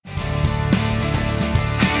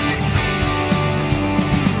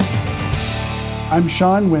I'm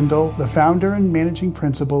Sean Windle, the founder and managing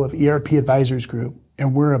principal of ERP Advisors Group,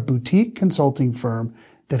 and we're a boutique consulting firm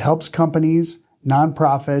that helps companies,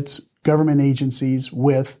 nonprofits, government agencies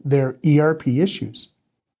with their ERP issues.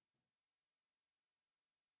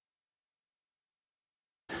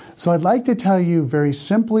 So I'd like to tell you very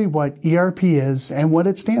simply what ERP is and what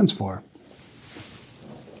it stands for.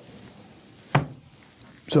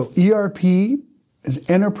 So ERP is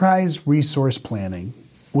Enterprise Resource Planning,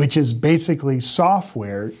 which is basically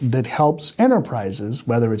software that helps enterprises,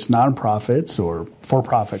 whether it's nonprofits or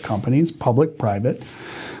for-profit companies, public, private,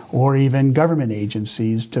 or even government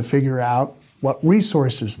agencies, to figure out what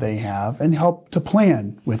resources they have and help to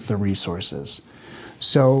plan with the resources.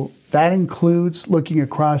 So that includes looking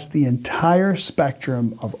across the entire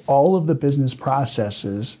spectrum of all of the business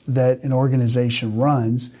processes that an organization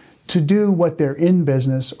runs to do what their in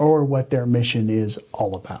business or what their mission is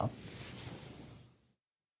all about.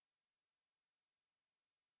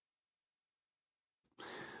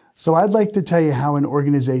 So I'd like to tell you how an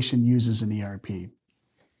organization uses an ERP.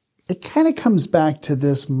 It kind of comes back to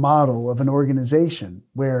this model of an organization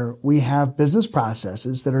where we have business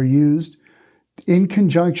processes that are used in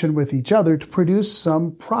conjunction with each other to produce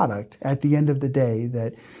some product at the end of the day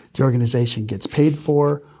that the organization gets paid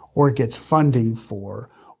for or gets funding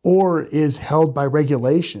for or is held by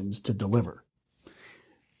regulations to deliver.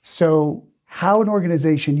 So how an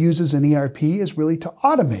organization uses an ERP is really to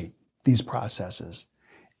automate these processes,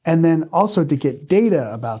 and then also to get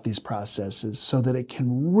data about these processes so that it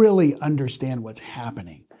can really understand what's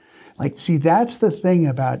happening. See, that's the thing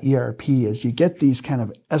about ERP is you get these kind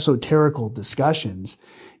of esoterical discussions.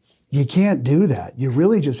 You can't do that. You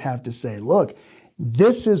really just have to say, look,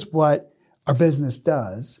 this is what our business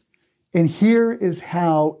does, and here is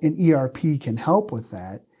how an ERP can help with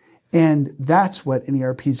that. And that's what an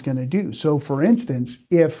ERP is going to do. So for instance,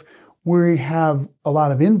 if we have a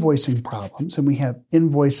lot of invoicing problems and we have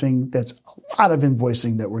invoicing that's a lot of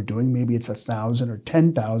invoicing that we're doing, maybe it's 1,000 or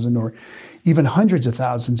 10,000 or even hundreds of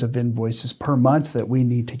thousands of invoices per month that we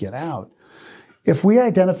need to get out. If we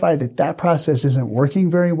identify that that process isn't working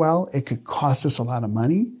very well, it could cost us a lot of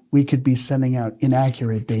money. We could be sending out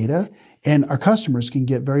inaccurate data, and our customers can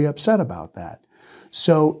get very upset about that.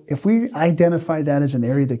 So if we identify that as an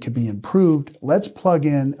area that could be improved, let's plug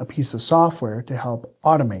in a piece of software to help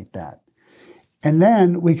automate that. And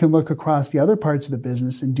then we can look across the other parts of the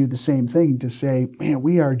business and do the same thing to say, man,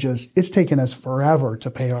 it's taken us forever to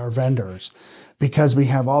pay our vendors because we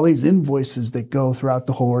have all these invoices that go throughout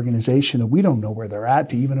the whole organization and we don't know where they're at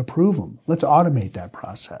to even approve them. Let's automate that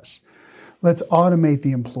process. Let's automate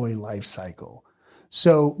the employee life cycle.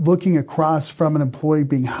 So looking across from an employee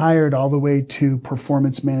being hired all the way to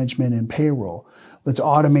performance management and payroll, let's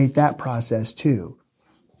automate that process too.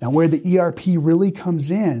 Now where the ERP really comes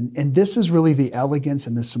in, and this is really the elegance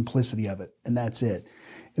and the simplicity of it, and that's it,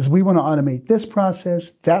 is we want to automate this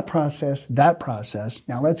process, that process, that process.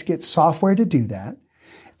 Now let's get software to do that.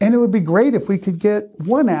 And it would be great if we could get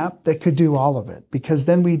one app that could do all of it, because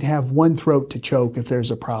then we'd have one throat to choke if there's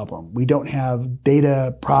a problem. We don't have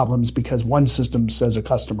data problems because one system says a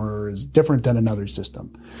customer is different than another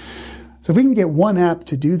system. So if we can get one app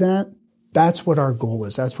to do that, that's what our goal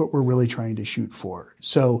is. That's what we're really trying to shoot for.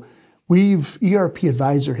 So ERP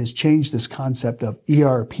Advisor has changed this concept of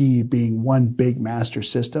ERP being one big master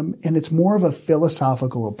system, and it's more of a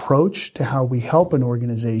philosophical approach to how we help an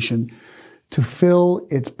organization to fill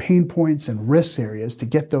its pain points and risk areas to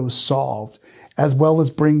get those solved, as well as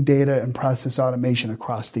bring data and process automation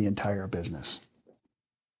across the entire business.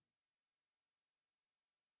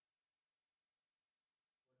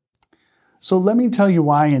 So let me tell you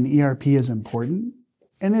why an ERP is important.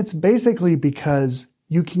 And it's basically because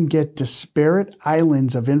you can get disparate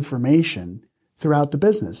islands of information throughout the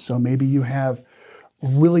business. So maybe you have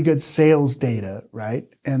really good sales data, right?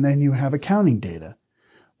 And then you have accounting data.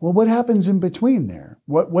 Well, what happens in between there?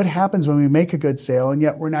 What happens when we make a good sale and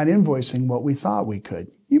yet we're not invoicing what we thought we could?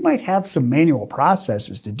 You might have some manual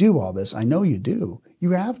processes to do all this. I know you do.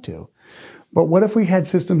 You have to. But what if we had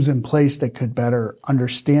systems in place that could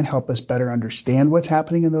help us better understand what's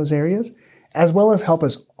happening in those areas, as well as help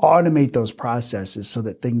us automate those processes so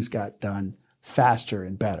that things got done faster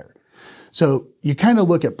and better? So you kind of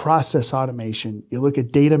look at process automation, you look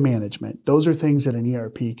at data management. Those are things that an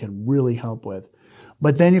ERP can really help with.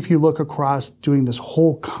 But then if you look across doing this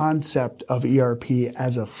whole concept of ERP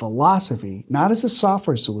as a philosophy, not as a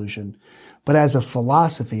software solution, but as a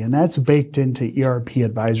philosophy, and that's baked into ERP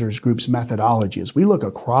Advisors Group's methodology, as we look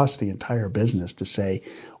across the entire business to say,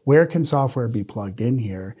 where can software be plugged in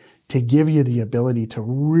here to give you the ability to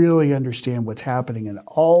really understand what's happening in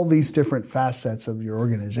all these different facets of your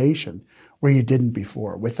organization where you didn't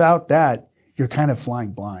before. Without that, you're kind of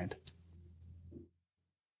flying blind.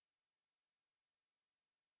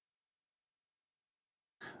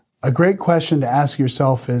 A great question to ask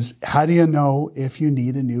yourself is, how do you know if you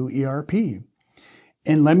need a new ERP?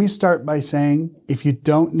 And let me start by saying, if you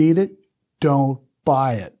don't need it, don't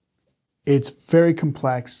buy it. It's very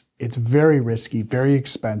complex. It's very risky, very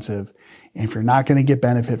expensive. And if you're not going to get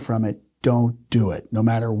benefit from it, don't do it. No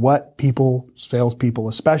matter what people, salespeople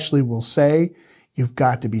especially, will say, you've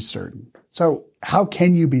got to be certain. So how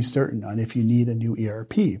can you be certain on if you need a new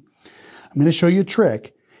ERP? I'm going to show you a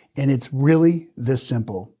trick, and it's really this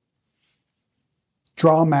simple.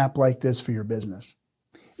 Draw a map like this for your business.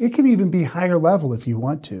 It can even be higher level if you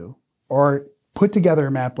want to, or put together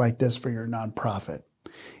a map like this for your nonprofit.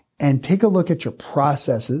 And take a look at your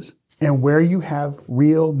processes and where you have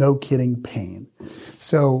real, no kidding pain.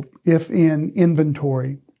 So if in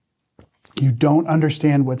inventory, you don't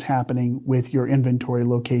understand what's happening with your inventory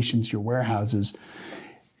locations, your warehouses,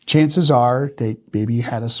 chances are that maybe you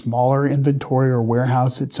had a smaller inventory or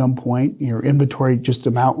warehouse at some point. Your inventory just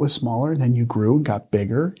amount was smaller, then you grew and got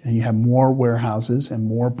bigger, and you have more warehouses and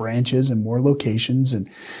more branches and more locations. And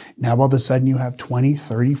now all of a sudden you have 20,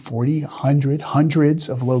 30, 40, 100, hundreds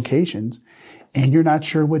of locations, and you're not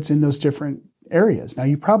sure what's in those different areas. Now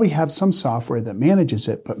you probably have some software that manages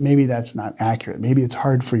it, but maybe that's not accurate. Maybe it's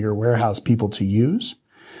hard for your warehouse people to use.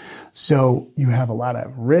 So you have a lot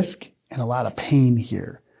of risk and a lot of pain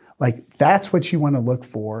here. Like, that's what you want to look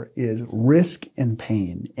for, is risk and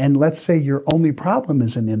pain. And let's say your only problem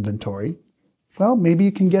is in inventory. Well, maybe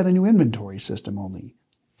you can get a new inventory system only,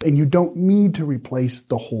 and you don't need to replace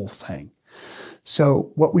the whole thing.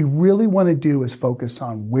 So what we really want to do is focus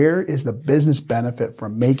on where is the business benefit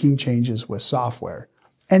from making changes with software,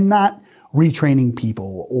 and not retraining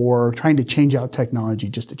people or trying to change out technology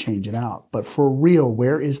just to change it out. But for real,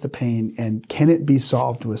 where is the pain, and can it be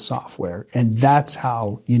solved with software? And that's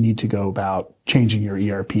how you need to go about changing your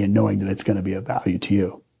ERP and knowing that it's going to be of value to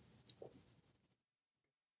you.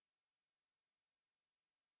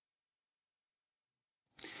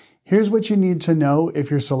 Here's what you need to know if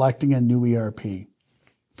you're selecting a new ERP.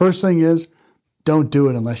 First thing is, don't do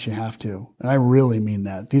it unless you have to. And I really mean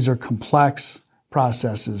that. These are complex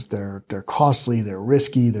processes. They're costly, they're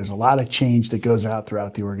risky. There's a lot of change that goes out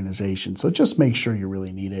throughout the organization. So just make sure you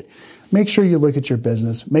really need it. Make sure you look at your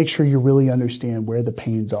business. Make sure you really understand where the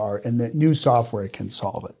pains are and that new software can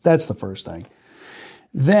solve it. That's the first thing.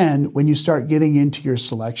 Then when you start getting into your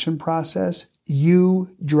selection process,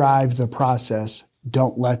 you drive the process.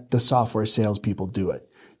 Don't let the software salespeople do it.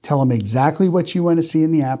 Tell them exactly what you want to see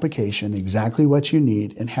in the application, exactly what you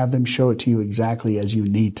need, and have them show it to you exactly as you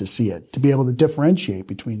need to see it, to be able to differentiate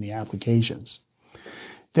between the applications.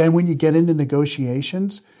 Then when you get into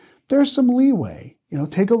negotiations, there's some leeway.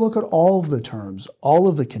 Take a look at all of the terms, all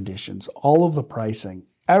of the conditions, all of the pricing,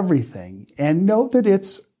 everything, and know that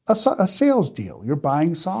it's a sales deal. You're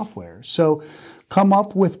buying software. So come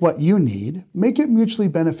up with what you need, make it mutually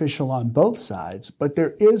beneficial on both sides, but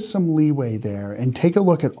there is some leeway there, and take a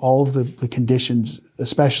look at all of the conditions,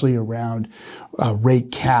 especially around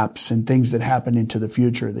rate caps and things that happen into the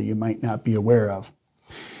future that you might not be aware of.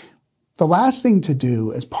 The last thing to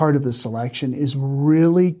do as part of the selection is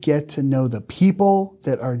really get to know the people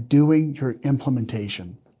that are doing your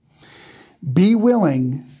implementation. Be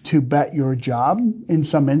willing to bet your job in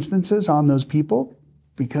some instances on those people,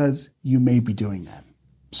 because you may be doing that.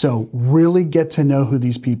 So really get to know who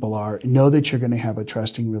these people are and know that you're going to have a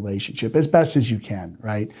trusting relationship as best as you can,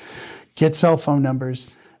 right? Get cell phone numbers.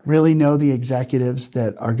 Really know the executives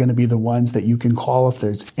that are going to be the ones that you can call if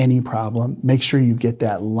there's any problem. Make sure you get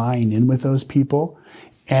that line in with those people,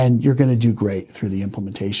 and you're going to do great through the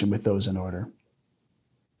implementation with those in order.